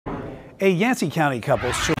A Yancey County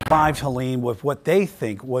couple survived Helene with what they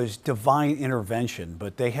think was divine intervention,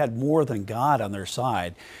 but they had more than God on their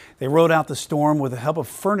side. They rode out the storm with the help of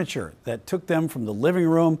furniture that took them from the living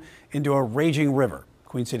room into a raging river.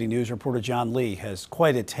 Queen City News reporter John Lee has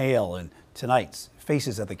quite a tale in tonight's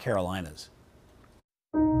Faces at the Carolinas.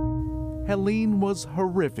 Helene was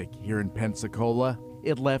horrific here in Pensacola.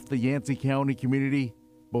 It left the Yancey County community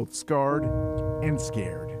both scarred and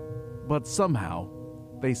scared. But somehow,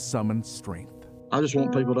 they summoned strength. I just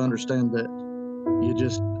want people to understand that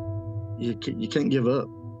you can't give up.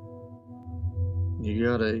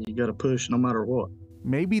 You gotta push no matter what.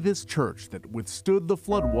 Maybe this church that withstood the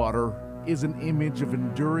floodwater is an image of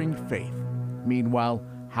enduring faith. Meanwhile,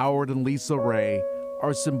 Howard and Lisa Ray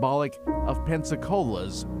are symbolic of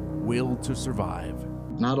Pensacola's will to survive.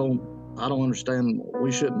 And I don't understand.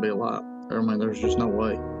 We shouldn't be alive. I mean, there's just no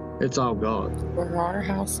way. It's all God. Where our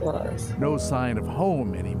house was. No sign of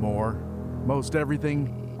home anymore. Most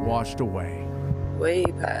everything washed away. We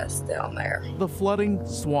passed down there. The flooding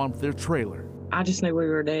swamped their trailer. I just knew we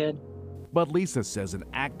were dead. But Lisa says an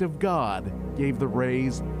act of God gave the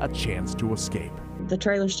Rays a chance to escape. The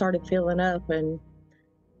trailer started filling up, and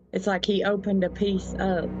it's like he opened a piece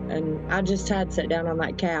up, and I just had sat down on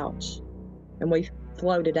that couch, and we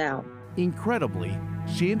floated out. Incredibly,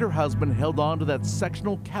 she and her husband held on to that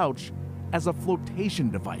sectional couch as a flotation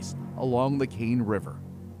device along the Cane River.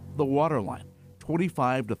 The waterline,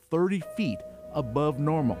 25 to 30 feet above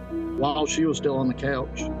normal. While she was still on the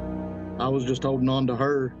couch, I was just holding on to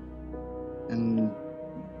her. And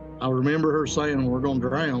I remember her saying, "We're going to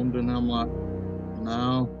drown." And I'm like,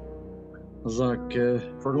 no. I was like, if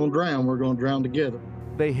we're going to drown, we're going to drown together.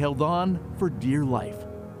 They held on for dear life,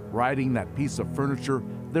 riding that piece of furniture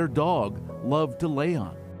their dog loved to lay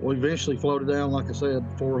on. We eventually floated down, like I said,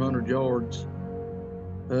 400 yards.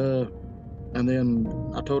 And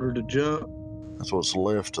then I told her to jump. That's what's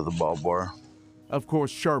left of the barbed wire. Of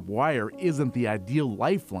course, sharp wire isn't the ideal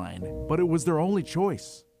lifeline, but it was their only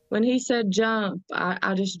choice. When he said jump,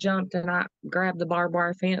 I just jumped, and I grabbed the barbed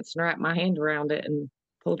wire fence and wrapped my hand around it and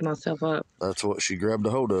pulled myself up. That's what she grabbed a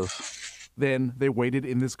hold of. Then they waited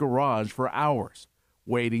in this garage for hours,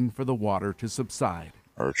 waiting for the water to subside.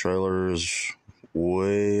 Our trailer is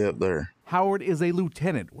way up there. Howard is a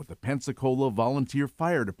lieutenant with the Pensacola Volunteer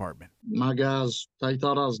Fire Department. My guys, they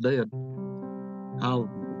thought I was dead.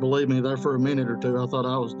 Believe me, there for a minute or two, I thought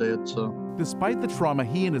I was dead. So, despite the trauma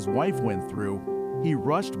he and his wife went through, he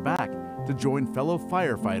rushed back to join fellow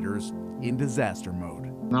firefighters in disaster mode.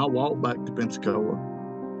 And I walked back to Pensacola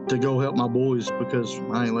to go help my boys, because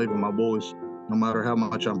I ain't leaving my boys, no matter how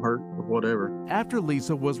much I'm hurt or whatever. After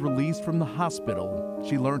Lisa was released from the hospital,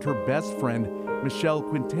 she learned her best friend, Michelle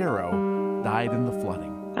Quintero, died in the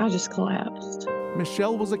flooding. I just collapsed.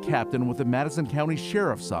 Michelle was a captain with the Madison County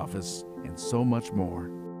Sheriff's Office and so much more.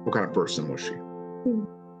 What kind of person was she?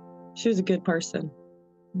 She was a good person.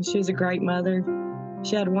 She was a great mother.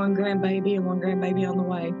 She had one grandbaby and one grandbaby on the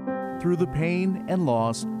way. Through the pain and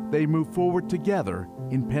loss, they moved forward together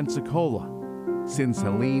in Pensacola. Since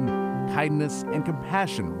Helene, kindness and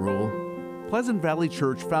compassion rule, Pleasant Valley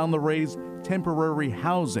Church found the Rays temporary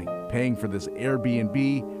housing, paying for this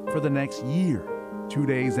Airbnb for the next year. 2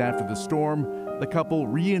 days after the storm, the couple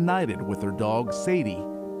reunited with their dog, Sadie.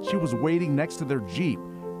 She was waiting next to their Jeep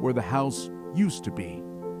where the house used to be.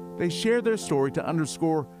 They share their story to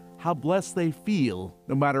underscore how blessed they feel,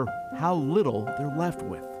 no matter how little they're left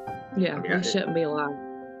with. Yeah, we shouldn't be alive.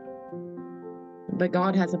 But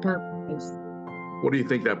God has a purpose. What do you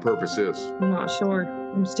think that purpose is? I'm not sure.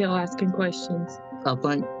 I'm still asking questions. I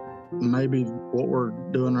think maybe what we're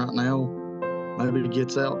doing right now, maybe it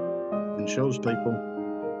gets out and shows people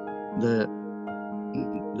that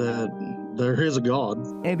there is a God.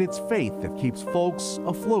 And it's faith that keeps folks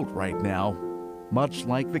afloat right now, much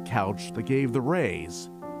like the couch that gave the Rays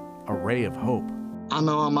a ray of hope. I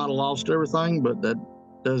know I might have lost everything, but that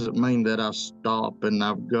doesn't mean that I stop and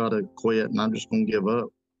I've got to quit and I'm just going to give up.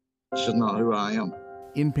 It's just not who I am.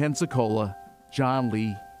 In Pensacola, John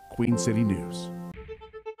Lee, Queen City News.